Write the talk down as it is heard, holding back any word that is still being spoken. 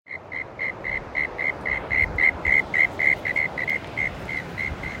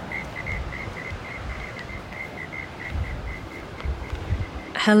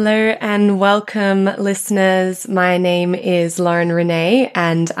Hello and welcome, listeners. My name is Lauren Renee,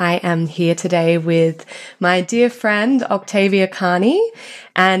 and I am here today with my dear friend Octavia Carney.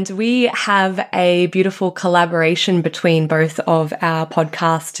 And we have a beautiful collaboration between both of our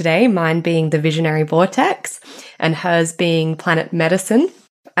podcasts today, mine being The Visionary Vortex and hers being Planet Medicine.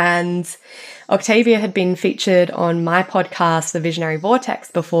 And Octavia had been featured on my podcast, The Visionary Vortex,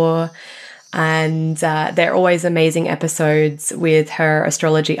 before. And they're always amazing episodes with her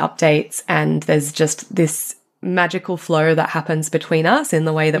astrology updates. And there's just this magical flow that happens between us in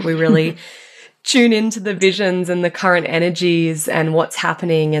the way that we really tune into the visions and the current energies and what's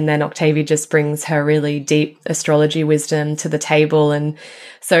happening. And then Octavia just brings her really deep astrology wisdom to the table. And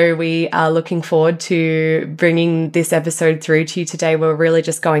so we are looking forward to bringing this episode through to you today. We're really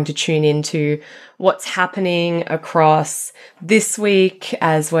just going to tune into what's happening across this week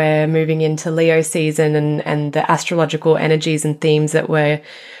as we're moving into Leo season and the astrological energies and themes that we're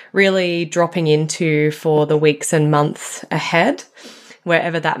really dropping into for the weeks and months ahead,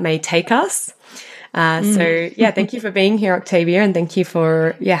 wherever that may take us. Thank you for being here, Octavia, and thank you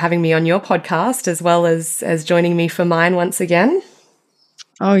for having me on your podcast as well as joining me for mine once again.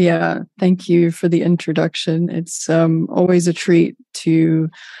 Oh yeah, thank you for the introduction. It's always a treat to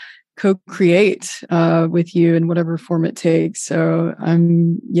co-create with you in whatever form it takes. So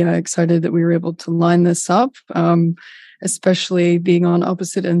I'm excited that we were able to line this up, especially being on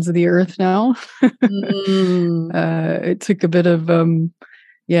opposite ends of the earth now. It took a bit of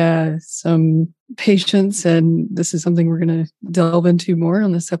some patience, and this is something we're going to delve into more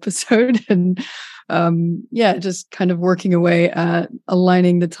on this episode. And just kind of working away at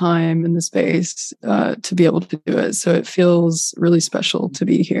aligning the time and the space to be able to do it. So it feels really special to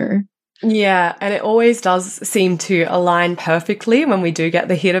be here. Yeah, and it always does seem to align perfectly when we do get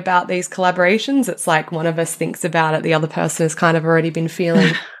the hit about these collaborations. It's like one of us thinks about it, the other person has kind of already been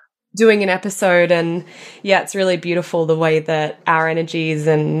feeling doing an episode. And it's really beautiful the way that our energies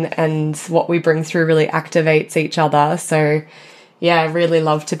and what we bring through really activates each other. So I really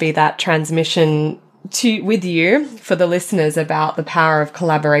love to be that transmission with you for the listeners about the power of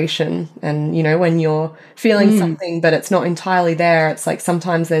collaboration. And, when you're feeling something, but it's not entirely there, it's like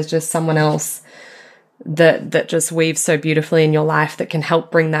sometimes there's just someone else that just weaves so beautifully in your life that can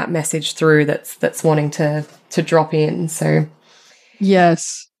help bring that message through that's wanting to drop in. So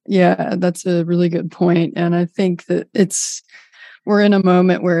yes. Yeah, that's a really good point. And I think that we're in a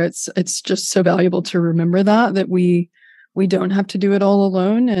moment where it's just so valuable to remember that we don't have to do it all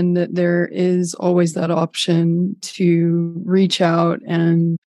alone, and that there is always that option to reach out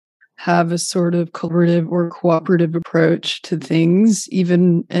and have a sort of collaborative or cooperative approach to things,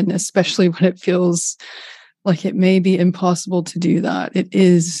 even and especially when it feels like it may be impossible to do that. It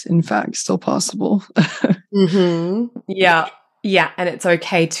is, in fact, still possible. Yeah, and it's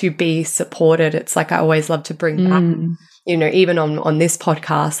okay to be supported. It's like I always love to bring back, even on this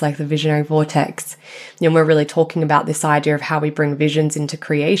podcast, like the Visionary Vortex, we're really talking about this idea of how we bring visions into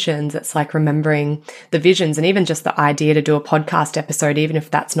creations. It's like remembering the visions, and even just the idea to do a podcast episode, even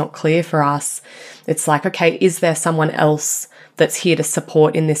if that's not clear for us, it's like, okay, is there someone else that's here to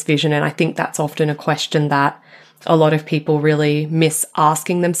support in this vision? And I think that's often a question that a lot of people really miss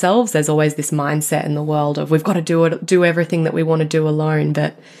asking themselves. There's always this mindset in the world of we've got to do everything that we want to do alone.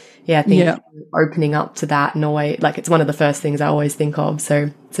 But I think opening up to that in a way, like it's one of the first things I always think of. So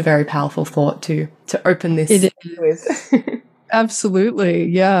it's a very powerful thought to open this with. Absolutely.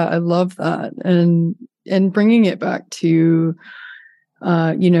 Yeah, I love that. And bringing it back to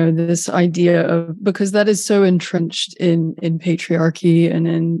this idea of, because that is so entrenched in patriarchy and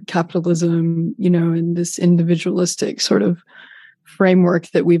in capitalism, in this individualistic sort of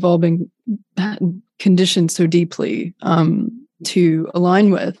framework that we've all been conditioned so deeply to align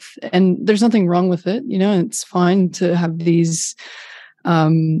with. And there's nothing wrong with it. It's fine to have these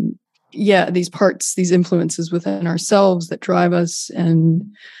these parts, these influences within ourselves that drive us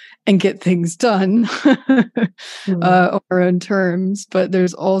and get things done on our own terms. But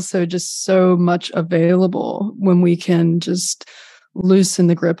there's also just so much available when we can just loosen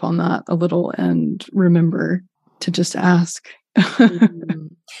the grip on that a little and remember to just ask.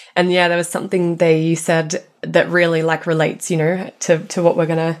 And there was something there you said that really relates, to what we're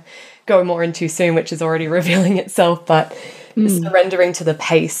going to go more into soon, which is already revealing itself, but surrendering to the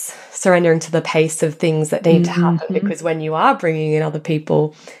pace of things that need to happen. Because when you are bringing in other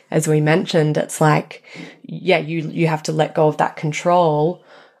people, as we mentioned, it's like, you have to let go of that control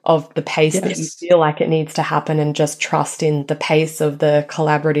of the pace that you feel like it needs to happen, and just trust in the pace of the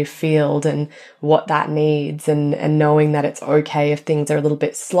collaborative field and what that needs, and knowing that it's okay if things are a little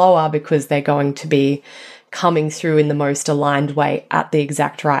bit slower, because they're going to be coming through in the most aligned way at the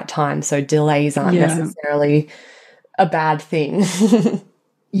exact right time. So delays aren't necessarily a bad thing.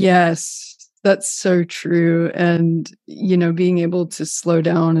 Yes, that's so true. And, being able to slow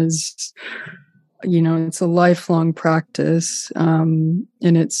down is, it's a lifelong practice. And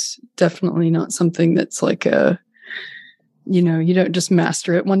it's definitely not something that's like you don't just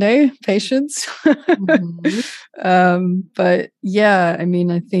master it one day, patience. But yeah, I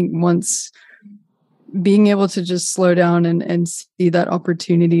mean, I think once being able to just slow down and see that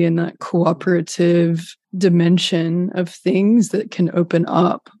opportunity and that cooperative dimension of things that can open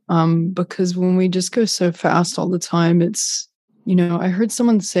up. Because when we just go so fast all the time, it's, I heard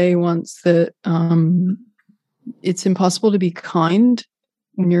someone say once that it's impossible to be kind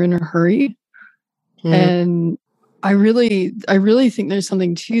when you're in a hurry. And I really think there's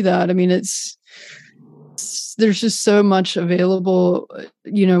something to that. I mean, there's just so much available,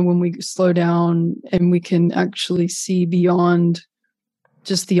 when we slow down and we can actually see beyond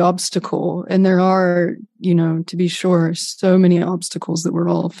just the obstacle. And there are, to be sure, so many obstacles that we're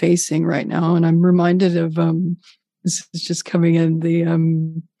all facing right now. And I'm reminded of, this is just coming in, the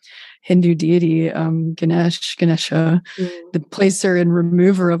Hindu deity, Ganesha, the placer and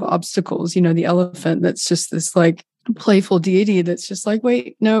remover of obstacles, the elephant that's just this like playful deity that's just like,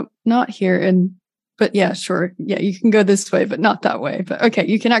 wait, no, not here. But yeah, sure. Yeah, you can go this way, but not that way. But okay,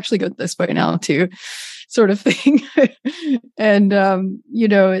 you can actually go this way now too, sort of thing. And,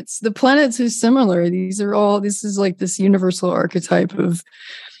 it's the planets are similar. This is like this universal archetype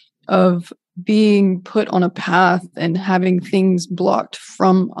of being put on a path and having things blocked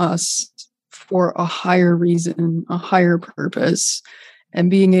from us for a higher reason, a higher purpose,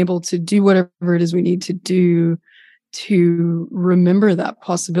 and being able to do whatever it is we need to do to remember that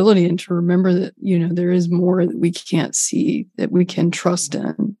possibility and to remember that, there is more that we can't see, that we can trust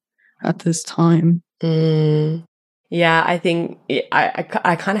in at this time. Yeah, I think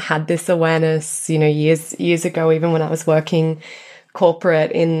I kind of had this awareness, years ago, even when I was working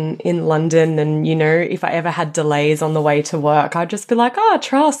corporate in London. And, if I ever had delays on the way to work, I'd just be like,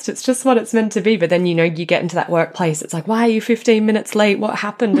 trust, it's just what it's meant to be. But then, you get into that workplace, it's like, why are you 15 minutes late? What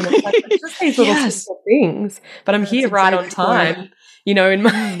happened? And it's like, it's just these little simple things, but I'm here right on time. In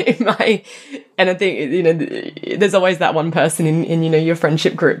my, and I think, there's always that one person in your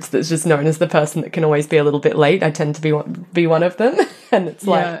friendship groups that's just known as the person that can always be a little bit late. I tend to be one of them. And it's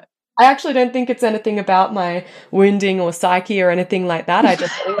like, I actually don't think it's anything about my wounding or psyche or anything like that. I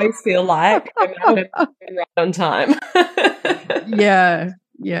just always feel like I'm right on time. Yeah,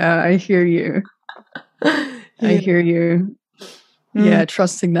 I hear you. I hear you. Yeah,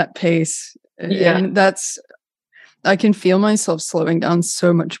 trusting that pace. Yeah. And I can feel myself slowing down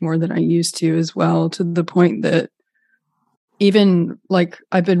so much more than I used to as well, to the point that even like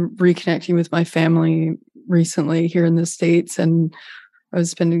I've been reconnecting with my family recently here in the States, and I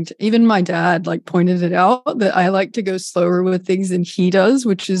was even my dad like pointed it out that I like to go slower with things than he does,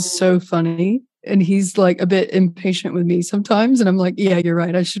 which is so funny. And he's like a bit impatient with me sometimes. And I'm like, yeah, you're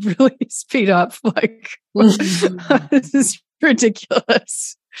right. I should really speed up. Like, this is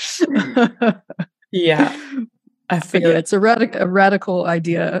ridiculous. Yeah. I feel it's a radical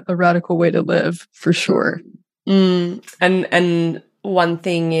idea, a radical way to live for sure. And one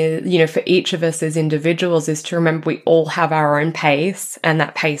thing is, for each of us as individuals is to remember we all have our own pace, and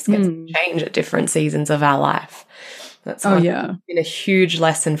that pace gets to change at different seasons of our life. That's been a huge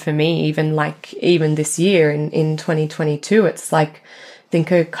lesson for me, even this year in 2022. It's like, I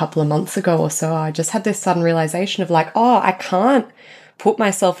think a couple of months ago or so, I just had this sudden realization of like, I can't put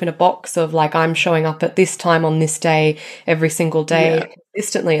myself in a box of like, I'm showing up at this time on this day every single day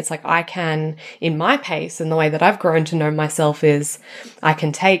consistently. It's like, I can, in my pace, and the way that I've grown to know myself is I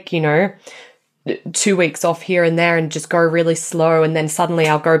can take, 2 weeks off here and there and just go really slow, and then suddenly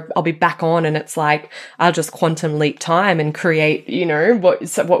I'll be back on, and it's like I'll just quantum leap time and create,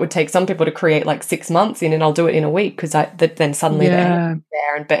 what would take some people to create like 6 months in, and I'll do it in a week because then suddenly they're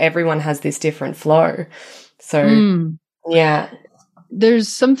there. But everyone has this different flow. So there's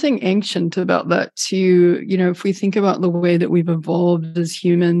something ancient about that too. If we think about the way that we've evolved as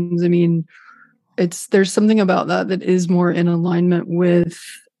humans, I mean, there's something about that is more in alignment with,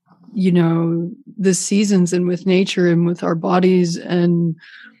 the seasons and with nature and with our bodies, and,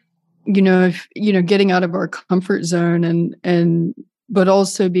 getting out of our comfort zone but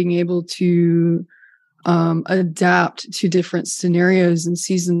also being able to adapt to different scenarios and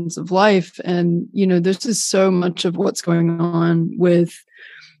seasons of life. And, this is so much of what's going on with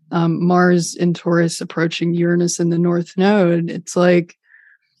Mars in Taurus approaching Uranus in the North Node. It's like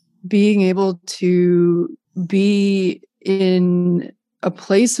being able to be in a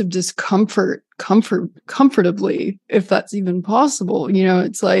place of discomfort comfortably, if that's even possible.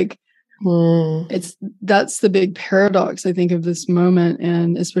 It's like, that's the big paradox, I think, of this moment.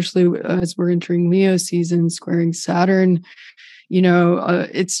 And especially as we're entering Leo season, squaring Saturn,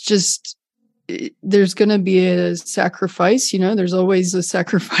 it's just, there's going to be a sacrifice. There's always a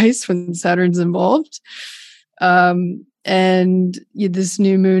sacrifice when Saturn's involved. And this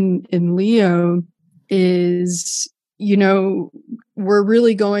new moon in Leo is, we're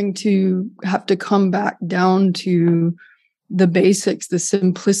really going to have to come back down to the basics, the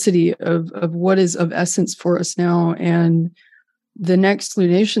simplicity of what is of essence for us now. And the next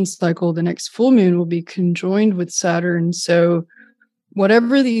lunation cycle, the next full moon, will be conjoined with Saturn. So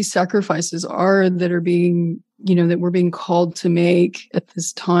whatever these sacrifices are that are being, that we're being called to make at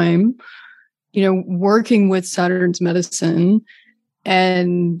this time, working with Saturn's medicine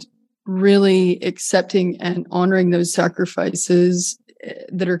and really accepting and honoring those sacrifices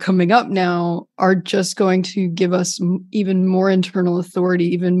that are coming up now are just going to give us even more internal authority,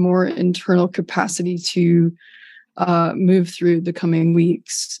 even more internal capacity to move through the coming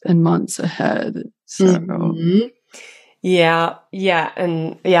weeks and months ahead. So. Yeah.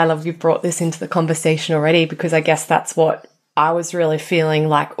 And I love you brought this into the conversation already, because I guess that's what I was really feeling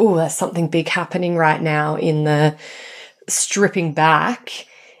like, oh, there's something big happening right now in the stripping back.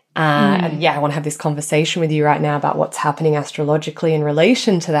 And I want to have this conversation with you right now about what's happening astrologically in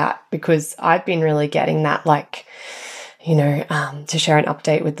relation to that, because I've been really getting that, like, to share an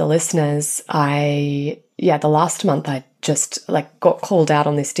update with the listeners. The last month I just got called out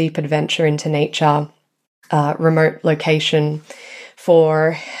on this deep adventure into nature, remote location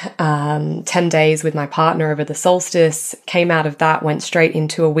for 10 days with my partner over the solstice. Came out of that, went straight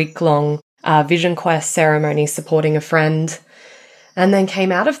into a week-long vision quest ceremony supporting a friend. And then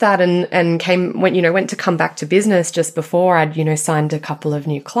came out of that and went to come back to business just before I'd, signed a couple of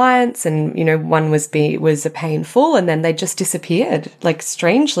new clients, and, one was a painful, and then they just disappeared. Like,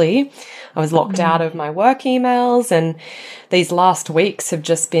 strangely, I was locked out of my work emails, and these last weeks have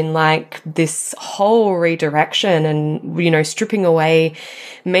just been like this whole redirection and, stripping away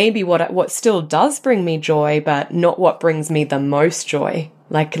maybe what still does bring me joy, but not what brings me the most joy.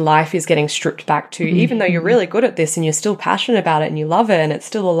 Like, life is getting stripped back to, even though you're really good at this and you're still passionate about it and you love it and it's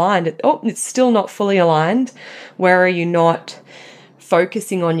still aligned, it's still not fully aligned. Where are you not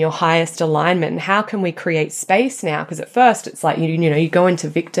focusing on your highest alignment? And how can we create space now? Because at first it's like, you go into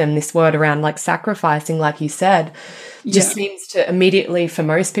victim, this word around like sacrificing, like you said, just seems to immediately, for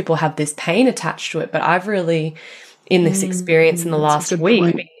most people, have this pain attached to it. But I've really, in this experience in the last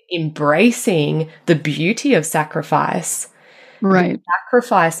week, been embracing the beauty of sacrifice. Right.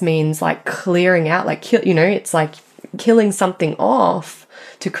 Sacrifice means like clearing out, like, it's like killing something off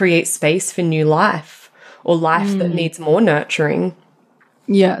to create space for new life, or life that needs more nurturing.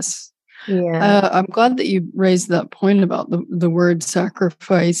 Yes. Yeah. I'm glad that you raised that point about the word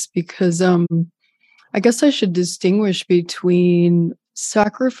sacrifice, because I guess I should distinguish between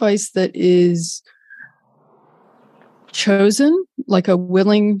sacrifice that is chosen, like a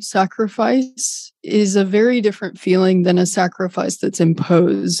willing sacrifice, is a very different feeling than a sacrifice that's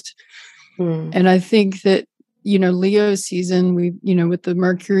imposed. And I think that, Leo season, we, with the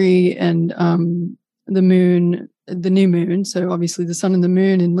Mercury and the moon, the new moon, so obviously the sun and the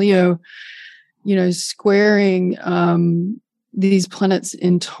moon in Leo, squaring these planets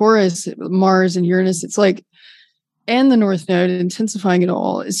in Taurus, Mars and Uranus, it's like, and the North Node, intensifying it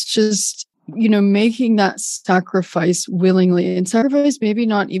all. It's just, making that sacrifice willingly. And sacrifice, maybe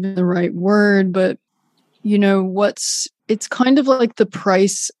not even the right word, but, it's kind of like the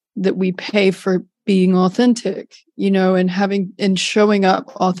price that we pay for being authentic, and showing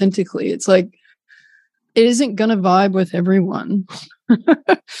up authentically. It's like, it isn't going to vibe with everyone.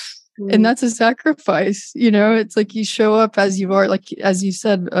 And that's a sacrifice, it's like you show up as you are, like, as you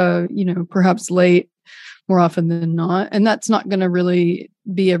said, perhaps late more often than not. And that's not going to really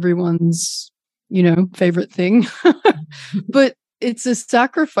be everyone's, favorite thing. But it's a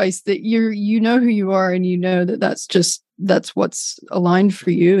sacrifice that you know who you are, and that's what's aligned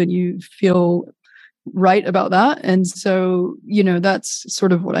for you, and you feel right about that. And so, that's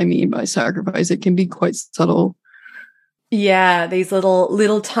sort of what I mean by sacrifice. It can be quite subtle. Yeah, these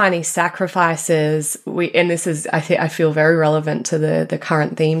little tiny sacrifices. And this is, I feel very relevant to the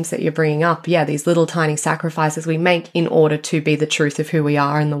current themes that you're bringing up. Yeah, these little tiny sacrifices we make in order to be the truth of who we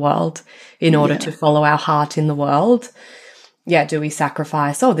are in the world, in order to follow our heart in the world. Yeah, do we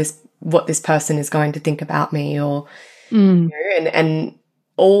sacrifice? What this person is going to think about me, or and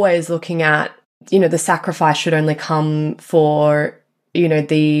always looking at, the sacrifice should only come for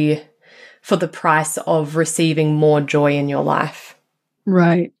the price of receiving more joy in your life.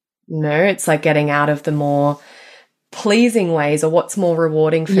 Right. It's like getting out of the more pleasing ways, or what's more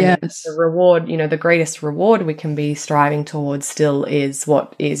rewarding for me. The Yes. reward, the greatest reward we can be striving towards still is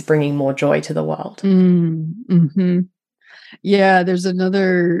what is bringing more joy to the world. Mm-hmm. Yeah, there's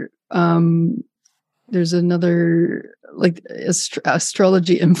another like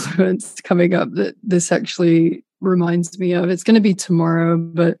astrology influence coming up that this actually reminds me of. It's going to be tomorrow,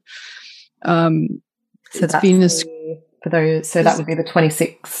 but So it's that's Venus. for those. So that would be the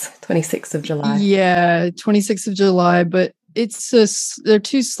 26th of July. Yeah, 26th of July, but they're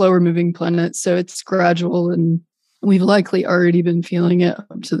two slower moving planets, so it's gradual, and we've likely already been feeling it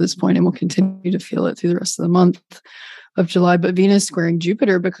up to this point, and we'll continue to feel it through the rest of the month of July. But Venus squaring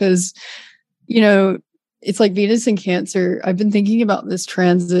Jupiter, because it's like Venus in Cancer. I've been thinking about this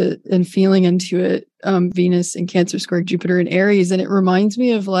transit and feeling into it. Venus in Cancer squaring Jupiter in Aries, and it reminds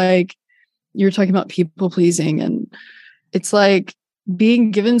me of, like, you're talking about people pleasing, and it's like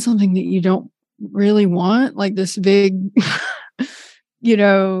being given something that you don't really want, like this big,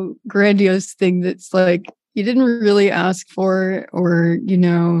 grandiose thing that's like you didn't really ask for, or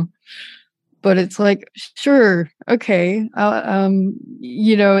but it's like, sure, okay,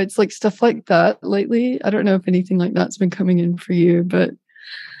 it's like stuff like that lately. I don't know if anything like that's been coming in for you, but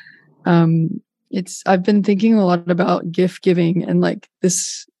I've been thinking a lot about gift giving and like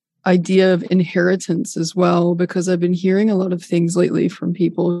this idea of inheritance as well, because I've been hearing a lot of things lately from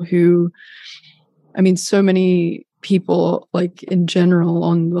people who, so many people, like in general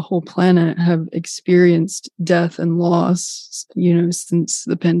on the whole planet, have experienced death and loss, since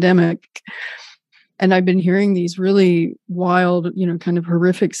the pandemic. And I've been hearing these really wild, kind of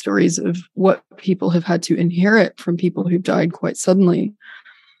horrific stories of what people have had to inherit from people who've died quite suddenly.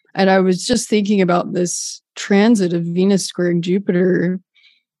 And I was just thinking about this transit of Venus squaring Jupiter,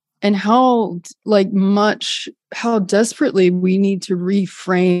 and how desperately we need to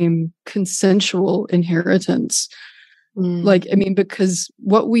reframe consensual inheritance. Because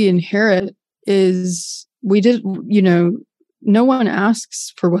what we inherit is, no one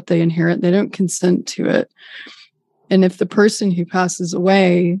asks for what they inherit. They don't consent to it. And if the person who passes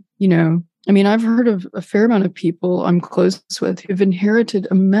away, I've heard of a fair amount of people I'm close with who've inherited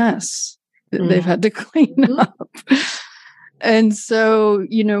a mess that they've had to clean up. And so,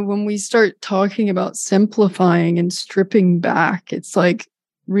 when we start talking about simplifying and stripping back, it's like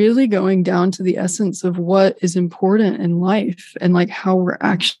really going down to the essence of what is important in life, and like how we're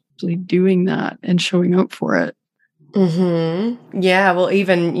actually doing that and showing up for it. Yeah, well,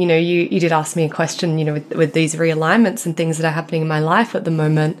 even, you did ask me a question, with these realignments and things that are happening in my life at the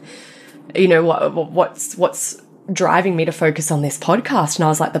moment, what's driving me to focus on this podcast? And I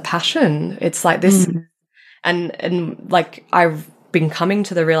was like, the passion. It's like this. And like, I've been coming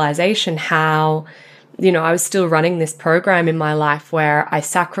to the realization how, I was still running this program in my life where I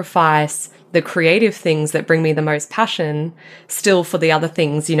sacrifice the creative things that bring me the most passion still for the other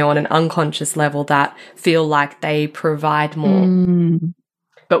things, on an unconscious level that feel like they provide more.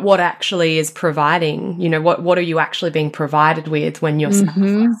 But what actually is providing, what are you actually being provided with when you're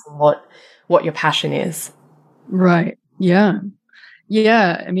sacrificing what your passion is? Right. Yeah.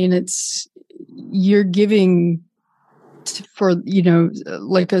 Yeah. You're giving for,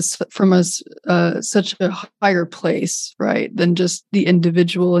 like from such a higher place, right, than just the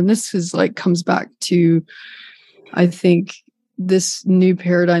individual. And this is like, comes back to, I think, this new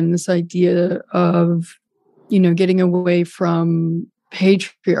paradigm, this idea of, getting away from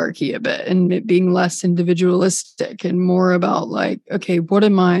patriarchy a bit, and it being less individualistic and more about like, okay, what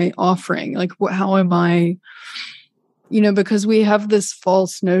am I offering? Like, how am I, because we have this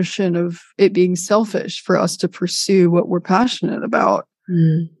false notion of it being selfish for us to pursue what we're passionate about.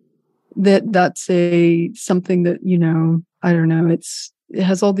 That's something that, I don't know, it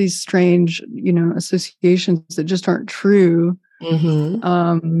has all these strange, associations that just aren't true.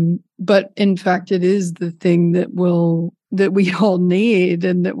 But in fact, it is the thing that we all need,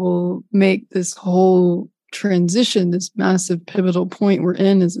 and that will make this whole transition, this massive pivotal point we're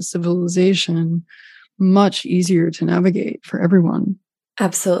in as a civilization, much easier to navigate for everyone.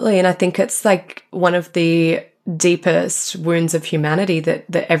 Absolutely. And I think it's like one of the deepest wounds of humanity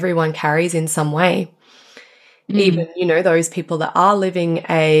that everyone carries in some way. Even, those people that are living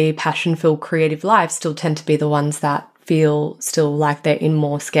a passion-filled creative life still tend to be the ones that feel still like they're in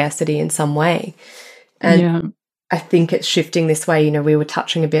more scarcity in some way. And I think it's shifting this way. We were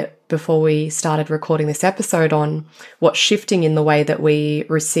touching a bit before we started recording this episode on what's shifting in the way that we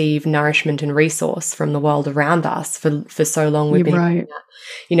receive nourishment and resource from the world around us. For so long, we've been, right.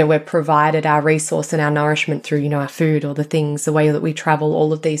 we're provided our resource and our nourishment through, our food or the things, the way that we travel,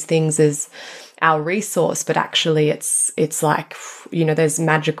 all of these things is our resource. But actually it's like, there's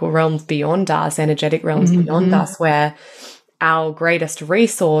magical realms beyond us, energetic realms beyond us, where our greatest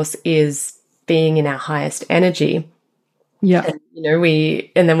resource is being in our highest energy. Yeah. And,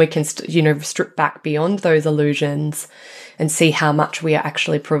 then we can, strip back beyond those illusions and see how much we are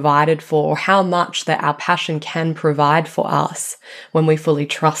actually provided for, or how much that our passion can provide for us when we fully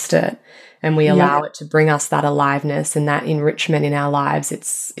trust it and we allow it to bring us that aliveness and that enrichment in our lives.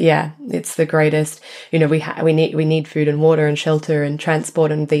 It's the greatest. We need food and water and shelter and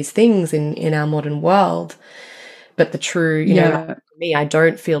transport and these things in our modern world. But the true, for me, I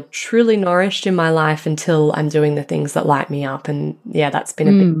don't feel truly nourished in my life until I'm doing the things that light me up. And that's been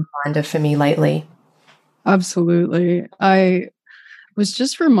a big reminder for me lately. Absolutely. I was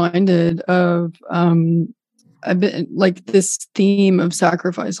just reminded of a bit like this theme of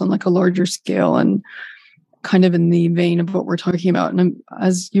sacrifice on like a larger scale, and kind of in the vein of what we're talking about. And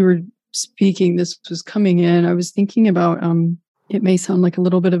as you were speaking, this was coming in, I was thinking about, it may sound like a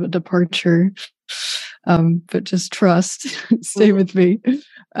little bit of a departure, but just trust, stay with me.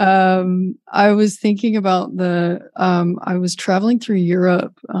 I was thinking about I was traveling through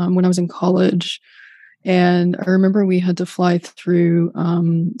Europe when I was in college. And I remember we had to fly through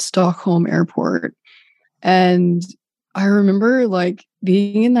Stockholm airport. And I remember like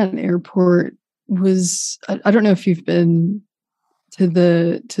being in that airport was, I don't know if you've been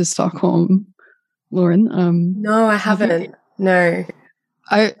to Stockholm, Lauren. No, I haven't. No.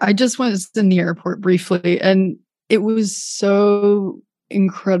 I just was in the airport briefly, and it was so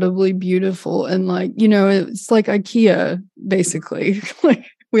incredibly beautiful. And like, it's like IKEA, basically. Like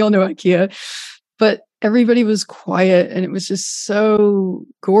we all know IKEA, but everybody was quiet and it was just so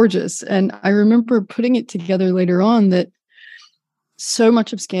gorgeous. And I remember putting it together later on that so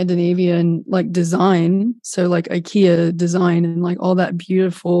much of Scandinavian like design, so like IKEA design and like all that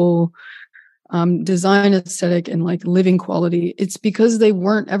beautiful design aesthetic and like living quality, it's because they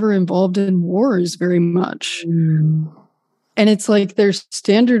weren't ever involved in wars very much. And it's like their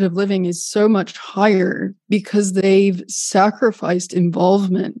standard of living is so much higher because they've sacrificed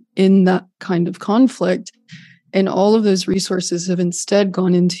involvement in that kind of conflict. And all of those resources have instead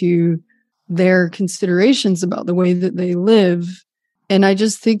gone into their considerations about the way that they live. And I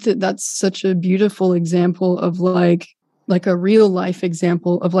just think that that's such a beautiful example of like a real life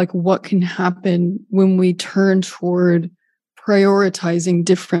example of like what can happen when we turn toward prioritizing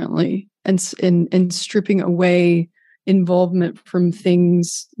differently and stripping away involvement from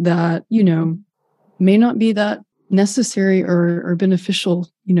things that, may not be that necessary or beneficial,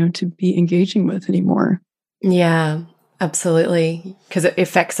 to be engaging with anymore. Yeah, absolutely. Because it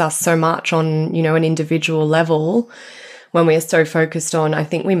affects us so much on, an individual level when we are so focused on, I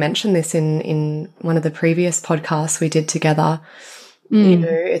think we mentioned this in one of the previous podcasts we did together.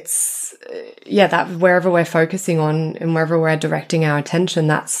 It's, that wherever we're focusing on and wherever we're directing our attention,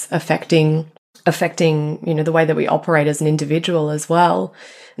 that's affecting, the way that we operate as an individual as well.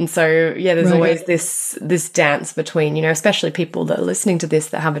 And so, there's always this dance between, especially people that are listening to this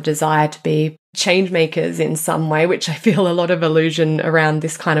that have a desire to be change makers in some way, which I feel a lot of illusion around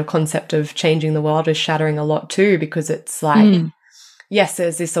this kind of concept of changing the world is shattering a lot too, because it's like, yes,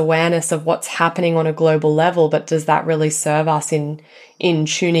 there's this awareness of what's happening on a global level, but does that really serve us in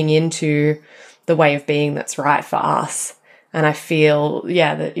tuning into the way of being that's right for us? And I feel,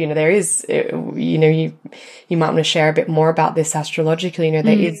 that, there is, you might want to share a bit more about this astrologically.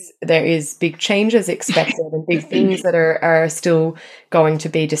 There is big changes expected and big things that are still going to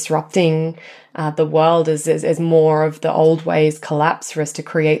be disrupting the world as more of the old ways collapse for us to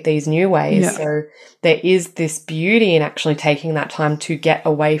create these new ways. Yeah. So there is this beauty in actually taking that time to get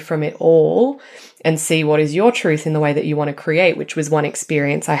away from it all and see what is your truth in the way that you want to create, which was one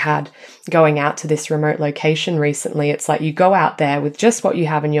experience I had going out to this remote location recently. It's like you go out there with just what you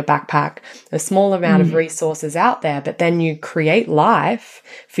have in your backpack, a small amount of resources out there, but then you create life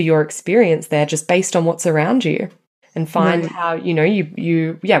for your experience there just based on what's around you, and find how,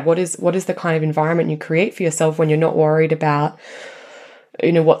 what is the kind of environment you create for yourself when you're not worried about,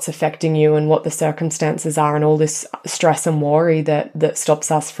 what's affecting you and what the circumstances are and all this stress and worry that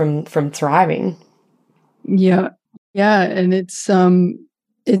stops us from thriving. Yeah. And it's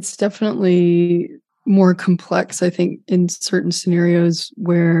definitely more complex, I think, in certain scenarios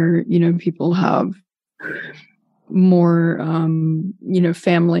where, people have more,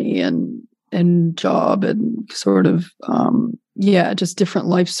 family and and job and sort of just different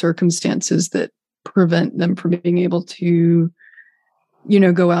life circumstances that prevent them from being able to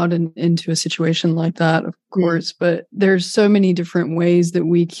go out and into a situation like that, of course. But there's so many different ways that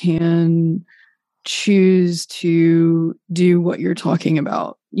we can choose to do what you're talking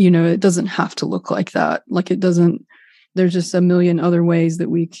about. It doesn't have to look like that. Like, it doesn't, there's just a million other ways that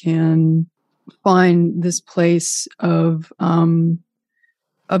we can find this place of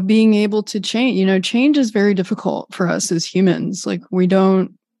being able to change. Change is very difficult for us as humans. Like,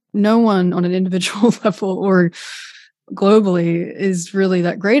 no one on an individual level or globally is really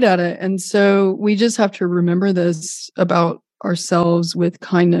that great at it. And so we just have to remember this about ourselves with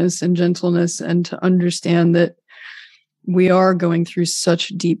kindness and gentleness, and to understand that we are going through such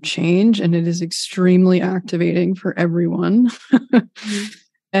deep change, and it is extremely activating for everyone.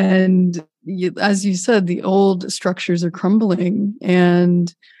 And as you said, the old structures are crumbling,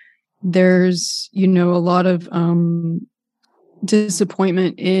 and there's, a lot of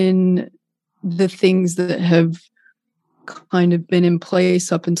disappointment in the things that have kind of been in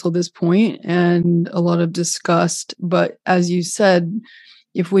place up until this point, and a lot of disgust. But as you said,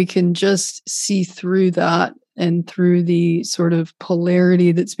 if we can just see through that and through the sort of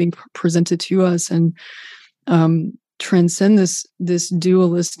polarity that's being presented to us, and transcend this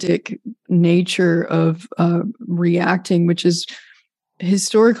dualistic nature of reacting, which is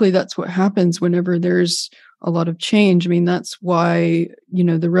historically, that's what happens whenever there's a lot of change. I mean, that's why,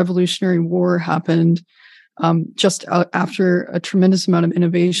 the Revolutionary War happened just after a tremendous amount of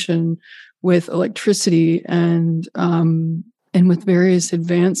innovation with electricity and with various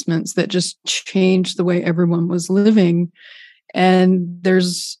advancements that just changed the way everyone was living. And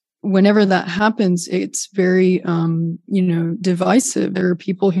whenever that happens, it's very, divisive. There are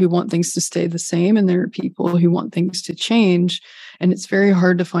people who want things to stay the same, and there are people who want things to change. And it's very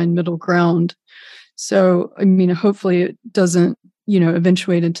hard to find middle ground. So, I mean, hopefully it doesn't,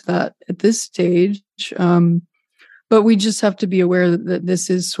 eventuate into that at this stage. But we just have to be aware that this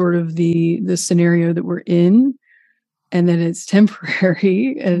is sort of the scenario that we're in, and that it's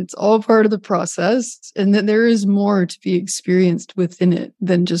temporary, and it's all part of the process, and that there is more to be experienced within it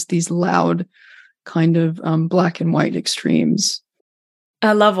than just these loud kind of black and white extremes.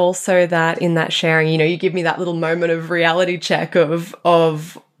 I love also that in that sharing, you give me that little moment of reality check of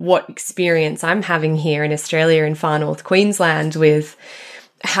what experience I'm having here in Australia, in far north Queensland, with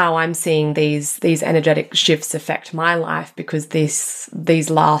how I'm seeing these energetic shifts affect my life, because this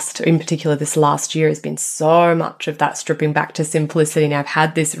last year has been so much of that stripping back to simplicity. And I've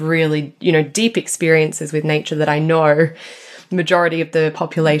had this really, deep experiences with nature that I know the majority of the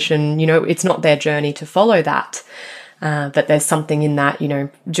population, it's not their journey to follow that. But there's something in that,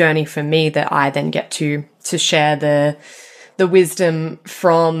 journey for me that I then get to share the wisdom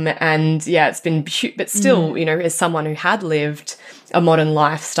from. And yeah, it's been, but still, as someone who had lived a modern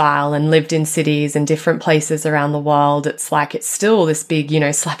lifestyle and lived in cities and different places around the world, it's still this big,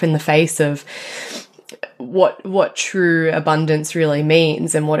 slap in the face of what true abundance really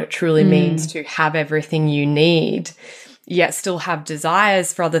means, and what it truly means to have everything you need, yet still have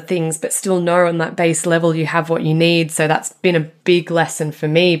desires for other things, but still know on that base level you have what you need. So that's been a big lesson for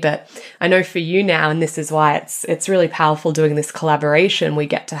me. But I know for you now, and this is why it's really powerful doing this collaboration, we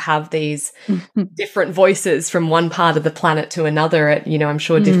get to have these different voices from one part of the planet to another at, I'm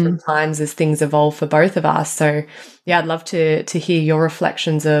sure different times as things evolve for both of us. So yeah, I'd love to hear your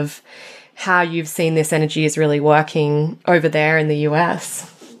reflections of how you've seen this energy is really working over there in the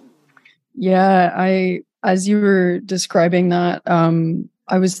US. Yeah, as you were describing that,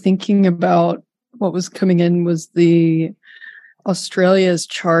 I was thinking about what was coming in was the Australia's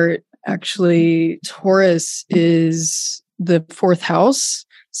chart. Actually, Taurus is the fourth house.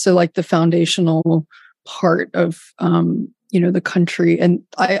 So like the foundational part of, the country. And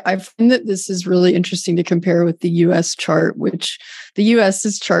I find that this is really interesting to compare with the US chart, which the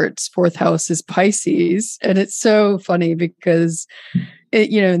US's chart's fourth house is Pisces. And it's so funny because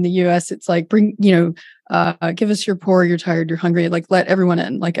in the US, it's like, give us your poor, you're tired, you're hungry, like let everyone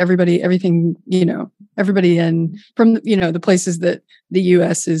in, like everybody in from, the places that the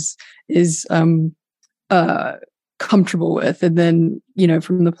US is comfortable with. And then,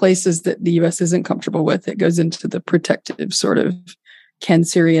 from the places that the US isn't comfortable with, it goes into the protective sort of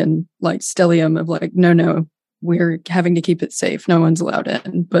Cancerian, like stellium of like, no, we're having to keep it safe. No one's allowed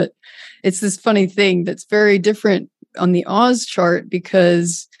in. But it's this funny thing that's very different on the Oz chart,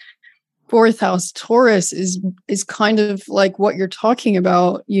 because fourth house Taurus is kind of like what you're talking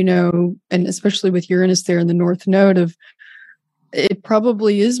about, and especially with Uranus there in the North Node, of it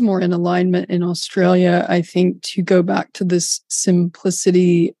probably is more in alignment in Australia, I think, to go back to this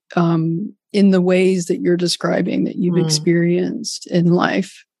simplicity in the ways that you're describing that you've experienced in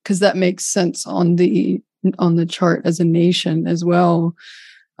life, because that makes sense on the chart as a nation as well.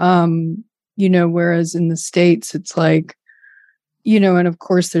 Whereas in the States, it's like, and of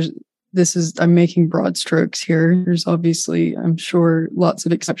course I'm making broad strokes here. There's obviously, I'm sure, lots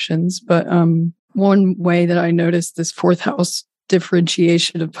of exceptions, but one way that I noticed this fourth house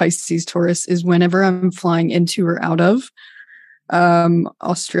differentiation of Pisces Taurus is whenever I'm flying into or out of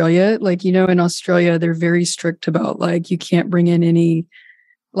Australia. Like, in Australia, they're very strict about, like, you can't bring in any,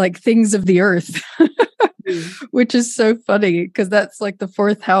 like, things of the earth, which is so funny because that's like the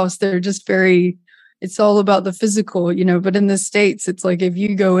fourth house. They're just it's all about the physical, but in the States, it's like if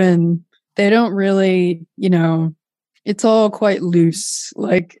you go in, they don't really, it's all quite loose,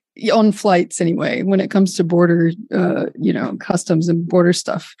 like on flights anyway, when it comes to border, customs and border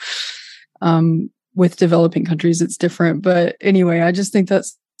stuff. With developing countries, it's different. But anyway, I just think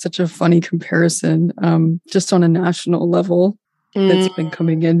that's such a funny comparison, just on a national level that's been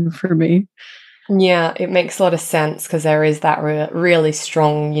coming in for me. Yeah, it makes a lot of sense because there is that really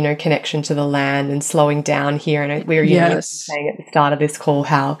strong, connection to the land and slowing down here. And we were saying at the start of this call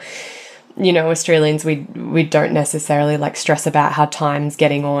how, Australians, we don't necessarily like stress about how time's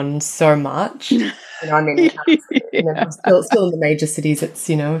getting on so much. I mean, still in the major cities, it's,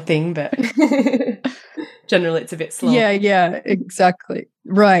 a thing, but generally it's a bit slow. Yeah, exactly.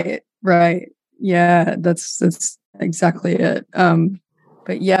 Right. Yeah, that's exactly it.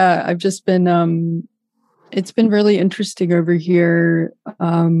 But yeah, I've just been, it's been really interesting over here.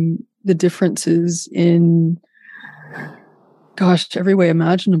 The differences in, gosh, every way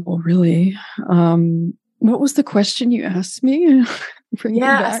imaginable, really. What was the question you asked me?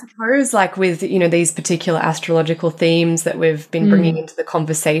 I suppose like with, these particular astrological themes that we've been bringing into the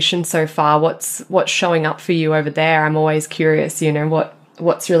conversation so far, what's showing up for you over there? I'm always curious,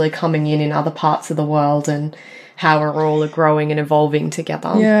 what's really coming in other parts of the world and how we're all growing and evolving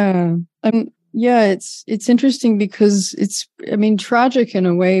together. Yeah. It's interesting because it's tragic in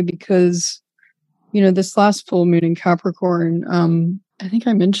a way because, this last full moon in Capricorn, I think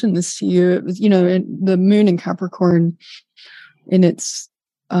I mentioned this to you. It was, the moon in Capricorn in its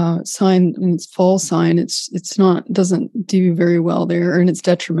sign, in its fall sign, doesn't do very well there, or in its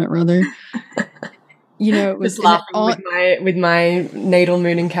detriment rather. It was just laughing with my natal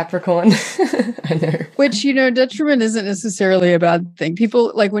moon in Capricorn. I know. Which, detriment isn't necessarily a bad thing.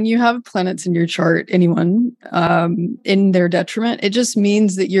 People, like, when you have planets in your chart, anyone in their detriment, it just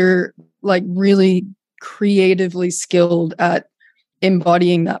means that you're like really creatively skilled at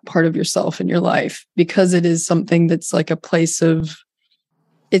embodying that part of yourself in your life, because it is something that's like a place of,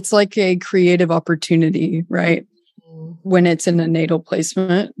 it's like a creative opportunity, right? When it's in a natal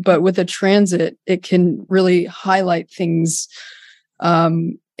placement. But with a transit, it can really highlight things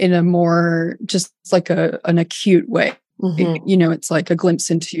in a more just like an acute way. It's like a glimpse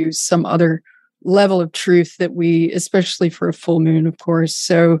into some other level of truth that we, especially for a full moon, of course.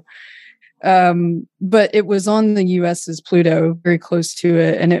 So but it was on the US's Pluto, very close to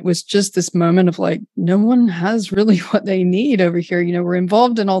it. And it was just this moment of like, no one has really what they need over here. We're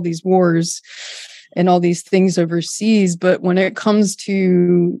involved in all these wars and all these things overseas. But when it comes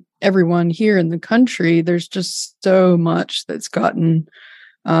to everyone here in the country, there's just so much that's gotten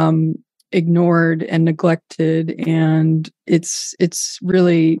ignored and neglected. And it's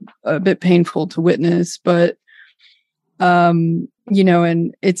really a bit painful to witness. But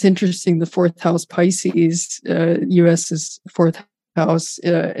and it's interesting, the fourth house Pisces, US's fourth house,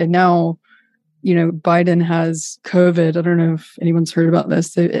 and now, Biden has COVID. I don't know if anyone's heard about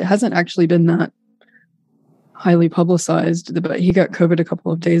this. It hasn't actually been that highly publicized, but he got COVID a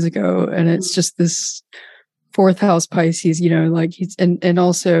couple of days ago, and it's just this fourth house Pisces, like he's, and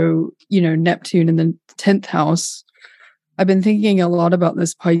also, Neptune in the 10th house. I've been thinking a lot about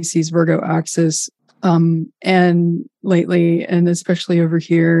this Pisces Virgo axis, and lately, and especially over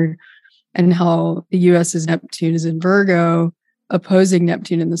here, and how the US's Neptune is in Virgo, opposing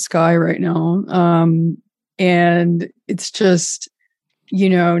Neptune in the sky right now. And it's just,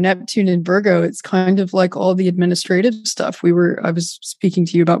 Neptune in Virgo, it's kind of like all the administrative stuff I was speaking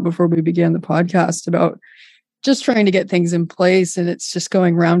to you about before we began the podcast, about just trying to get things in place. And it's just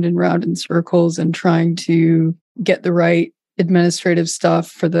going round and round in circles and trying to get the right administrative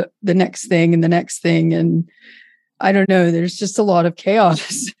stuff for the next thing and the next thing. And I don't know, there's just a lot of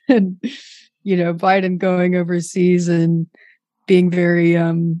chaos. And, Biden going overseas and being very,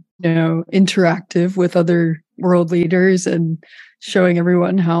 interactive with other world leaders and showing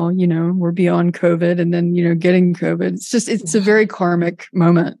everyone how, we're beyond COVID, and then, getting COVID. It's a very karmic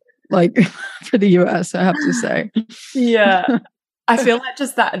moment, like for the US, I have to say. Yeah. I feel like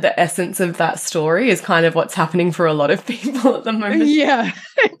just that the essence of that story is kind of what's happening for a lot of people at the moment. Yeah,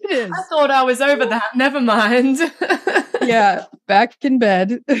 it is. I thought I was over that. Never mind. Yeah, back in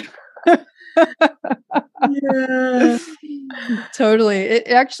bed. Yeah. Totally. It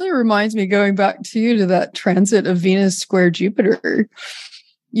actually reminds me, going back to that transit of Venus square Jupiter.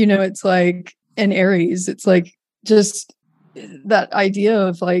 It's like in Aries, it's like just that idea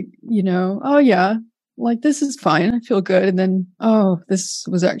of like, oh yeah, like this is fine. I feel good. And then, oh, this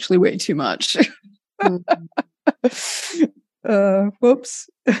was actually way too much. Whoops.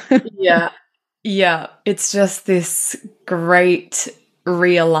 Yeah. Yeah. It's just this great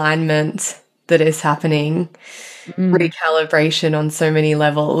realignment that is happening. Recalibration on so many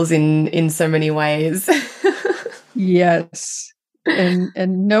levels in so many ways. Yes.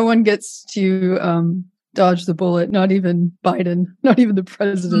 And no one gets to dodge the bullet, not even Biden, not even the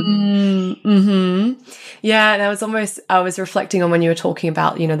president. Yeah, and I was reflecting on when you were talking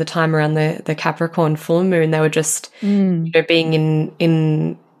about, the time around the Capricorn full moon. They were just being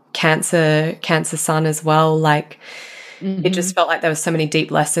in Cancer sun as well. Like it just felt like there was so many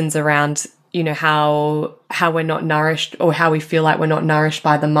deep lessons around, how we're not nourished, or how we feel like we're not nourished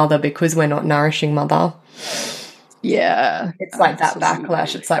by the mother because we're not nourishing mother. Yeah. It's like that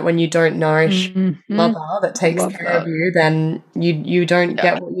backlash. It's like when you don't nourish mother that takes care of you, then you don't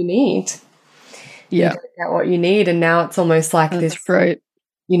get what you need. Yeah. You don't get what you need. And now it's almost like That's this, right.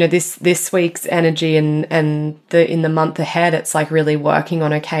 This week's energy and in the month ahead, it's like really working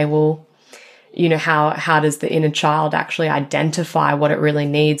on, okay, well, how does the inner child actually identify what it really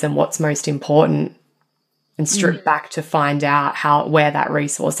needs and what's most important, and strip back to find out where that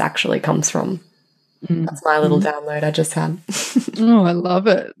resource actually comes from. That's my little download I just had. Oh, I love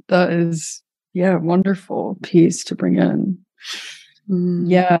it. That is, wonderful piece to bring in.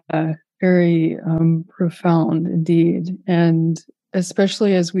 Yeah, very profound indeed. And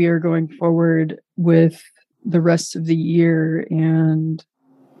especially as we are going forward with the rest of the year, and,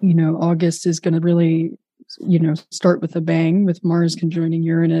 August is going to really, start with a bang, with Mars conjoining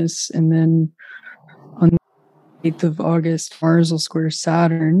Uranus. And then on the 8th of August, Mars will square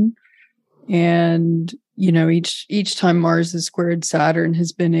Saturn. And, each time Mars has squared Saturn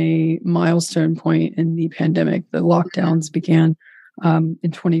has been a milestone point in the pandemic. The lockdowns began in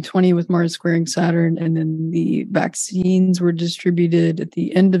 2020 with Mars squaring Saturn, and then the vaccines were distributed at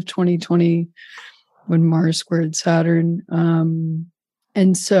the end of 2020 when Mars squared Saturn.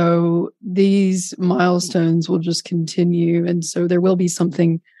 And so these milestones will just continue. And so there will be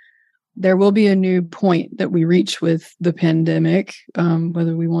a new point that we reach with the pandemic,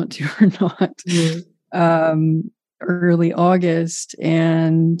 whether we want to or not, early August.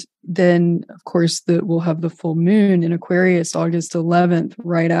 And then, of course, we'll have the full moon in Aquarius, August 11th,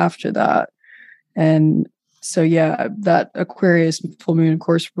 right after that. And so, that Aquarius full moon, of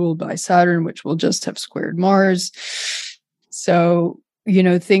course, ruled by Saturn, which will just have squared Mars. So,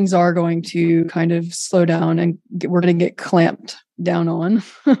 things are going to kind of slow down, and we're going to get clamped down on.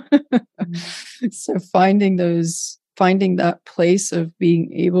 So finding that place of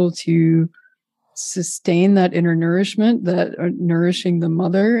being able to sustain that inner nourishment, that nourishing the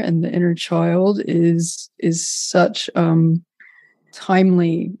mother and the inner child is such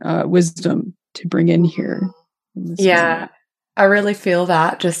timely wisdom to bring in here. Moment. I really feel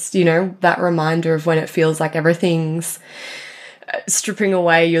that, just, that reminder of when it feels like everything's stripping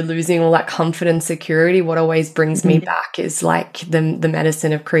away, you're losing all that comfort and security. What always brings me back is like the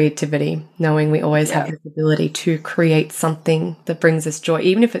medicine of creativity, knowing we always have this ability to create something that brings us joy,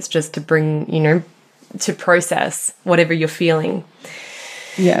 even if it's just to bring, to process whatever you're feeling.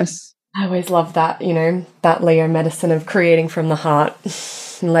 Yes. I always love that, that Leo medicine of creating from the heart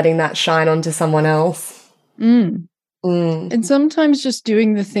and letting that shine onto someone else. And sometimes just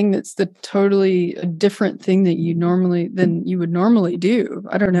doing the thing that's the totally a different thing than you would normally do.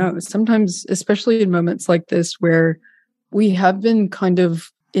 I don't know. Sometimes, especially in moments like this where we have been kind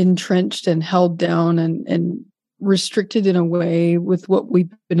of entrenched and held down and restricted in a way with what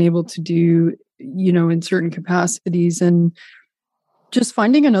we've been able to do, in certain capacities, and just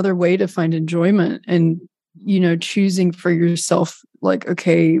finding another way to find enjoyment and, choosing for yourself, like,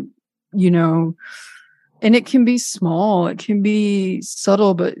 okay, and it can be small, it can be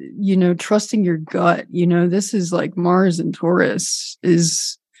subtle, but, trusting your gut, this is like Mars and Taurus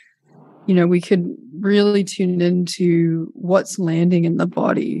is, we could really tune into what's landing in the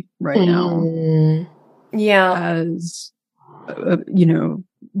body right now. Yeah. As,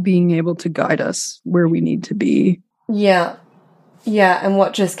 being able to guide us where we need to be. Yeah. Yeah. And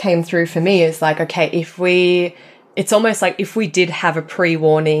what just came through for me is like, okay, if we it's almost like if we did have a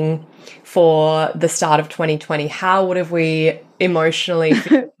pre-warning for the start of 2020, how would have we emotionally,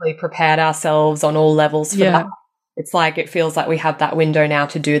 physically prepared ourselves on all levels for that? It's like it feels like we have that window now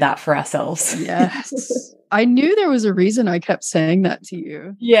to do that for ourselves. Yes. I knew there was a reason I kept saying that to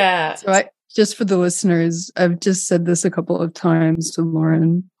you. Yeah. So just for the listeners, I've just said this a couple of times to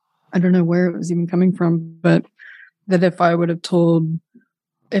Lauren. I don't know where it was even coming from, but that if I would have told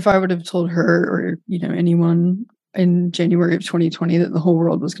her or, anyone in January of 2020 that the whole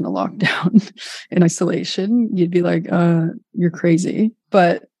world was going to lock down in isolation, you'd be like, you're crazy.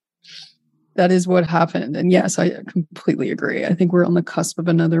 But that is what happened. And yes, I completely agree. I think we're on the cusp of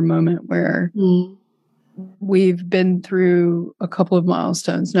another moment where we've been through a couple of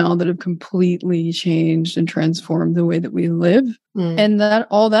milestones now that have completely changed and transformed the way that we live. And that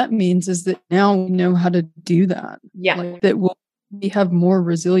all that means is that now we know how to do that. Yeah. Like that we have more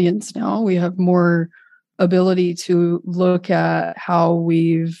resilience now. We have more ability to look at how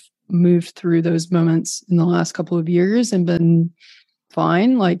we've moved through those moments in the last couple of years and been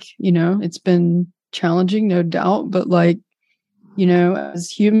fine. Like, it's been challenging, no doubt, but like, as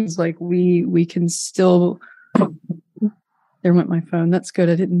humans, like we can still, there went my phone. That's good.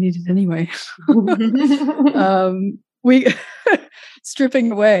 I didn't need it anyway. We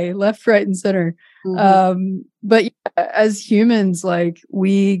stripping away left, right, and center. But yeah, as humans, like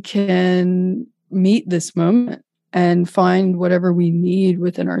we can meet this moment and find whatever we need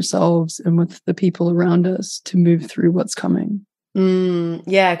within ourselves and with the people around us to move through what's coming.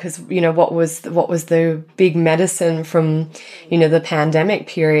 Yeah, because what was the big medicine from the pandemic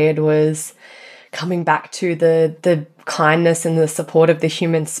period was coming back to the kindness and the support of the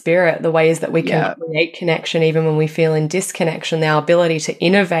human spirit, the ways that we can create connection even when we feel in disconnection, our ability to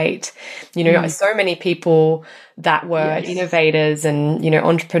innovate. So many people that were innovators and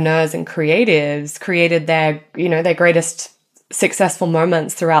entrepreneurs and creatives created their their greatest successful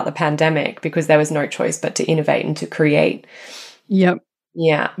moments throughout the pandemic because there was no choice but to innovate and to create. Yep.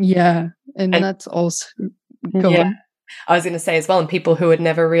 Yeah. Yeah. And that's also go on. I was going to say as well, and people who had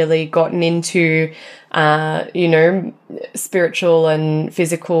never really gotten into, spiritual and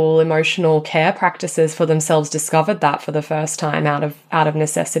physical, emotional care practices for themselves discovered that for the first time out of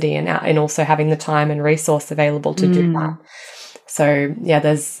necessity and also having the time and resource available to do that. So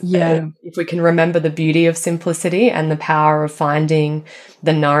if we can remember the beauty of simplicity and the power of finding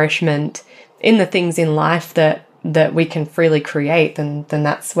the nourishment in the things in life that we can freely create, then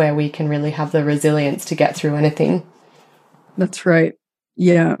that's where we can really have the resilience to get through anything. That's right.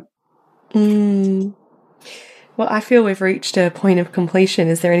 Yeah. Well, I feel we've reached a point of completion.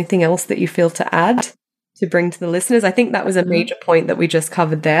 Is there anything else that you feel to add to bring to the listeners? I think that was a major point that we just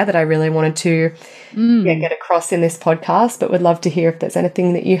covered there that I really wanted to get across in this podcast, but would love to hear if there's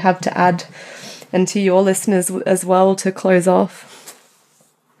anything that you have to add and to your listeners as well to close off.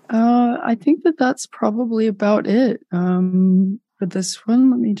 I think that's probably about it for this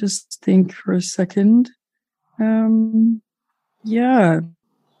one. Let me just think for a second. Yeah.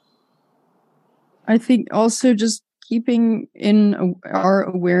 I think also just keeping in our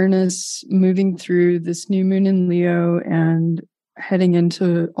awareness moving through this new moon in Leo and heading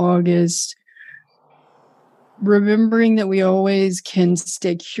into August, remembering that we always can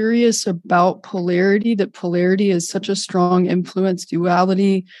stay curious about polarity, that polarity is such a strong influence,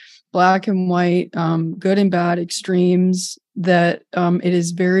 duality, black and white, good and bad, extremes, that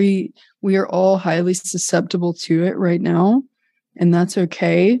we are all highly susceptible to it right now. And that's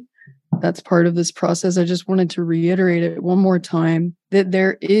okay. That's part of this process. I just wanted to reiterate it one more time that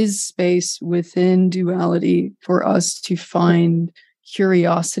there is space within duality for us to find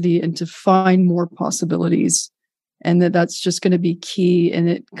curiosity and to find more possibilities. And that's just going to be key. And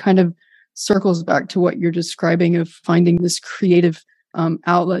it kind of circles back to what you're describing of finding this creative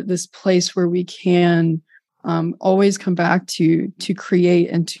outlet, this place where we can always come back to create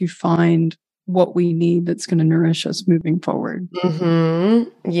and to find what we need that's going to nourish us moving forward.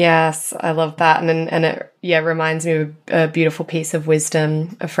 Yes, I love that. And it reminds me of a beautiful piece of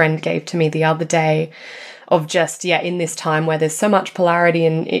wisdom a friend gave to me the other day of just, in this time where there's so much polarity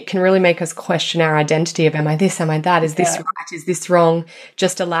and it can really make us question our identity of, am I this, am I that? Is this right? Is this wrong?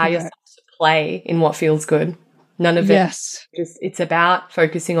 Just allow yourself to play in what feels good. None of it. It's about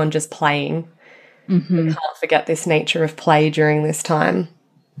focusing on just playing. We can't forget this nature of play during this time.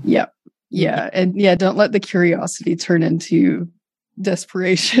 Yep. Yeah. And don't let the curiosity turn into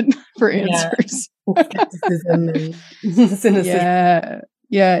desperation for answers. Skepticism and cynicism.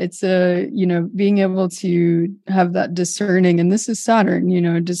 Yeah. It's being able to have that discerning, and this is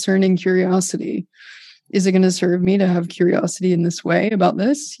Saturn, discerning curiosity. Is it going to serve me to have curiosity in this way about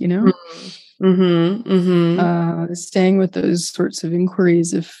this? Mm-hmm. Mm-hmm. Staying with those sorts of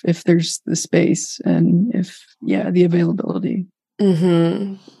inquiries if there's the space and if the availability.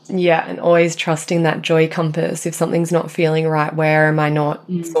 Mm-hmm. Yeah, and always trusting that joy compass. If something's not feeling right, where am I not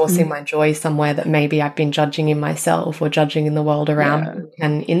Mm-hmm. sourcing my joy somewhere that maybe I've been judging in myself or judging in the world around Yeah. me?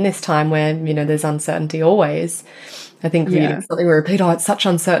 And in this time where, there's uncertainty always, I think, Yeah. something we repeat, oh, it's such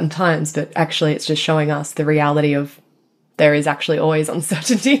uncertain times, but actually it's just showing us the reality of there is actually always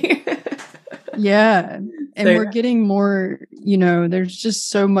uncertainty. Yeah. And So, we're getting more, there's just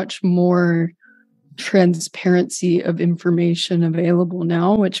so much more transparency of information available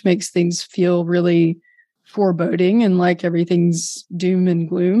now, which makes things feel really foreboding and like everything's doom and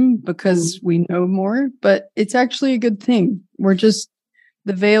gloom because we know more. But it's actually a good thing. The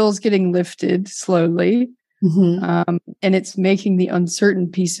veil's getting lifted slowly. mm-hmm. And it's making the uncertain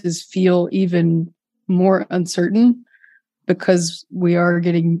pieces feel even more uncertain because we are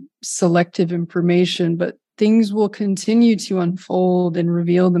getting selective information, but things will continue to unfold and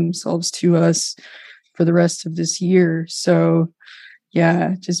reveal themselves to us for the rest of this year. So,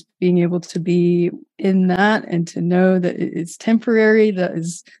 yeah, just being able to be in that and to know that it's temporary. That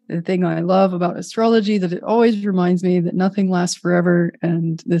is the thing I love about astrology, that it always reminds me that nothing lasts forever.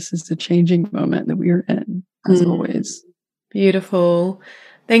 And this is the changing moment that we are in, as always. Beautiful.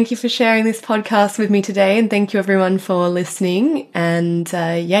 Thank you for sharing this podcast with me today, and thank you everyone for listening. And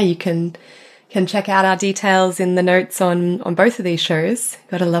you can check out our details in the notes on both of these shows.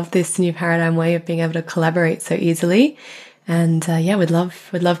 Gotta love this new paradigm way of being able to collaborate so easily. And we'd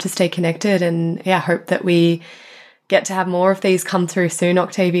love to stay connected, and hope that we get to have more of these come through soon,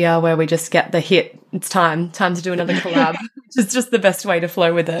 Octavia, where we just get the hit. It's time to do another collab. It's just the best way to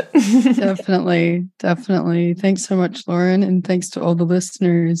flow with it. Definitely. Thanks so much, Lauren, and thanks to all the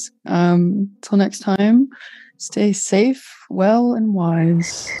listeners. Till next time, stay safe, well, and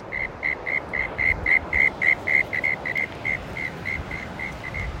wise.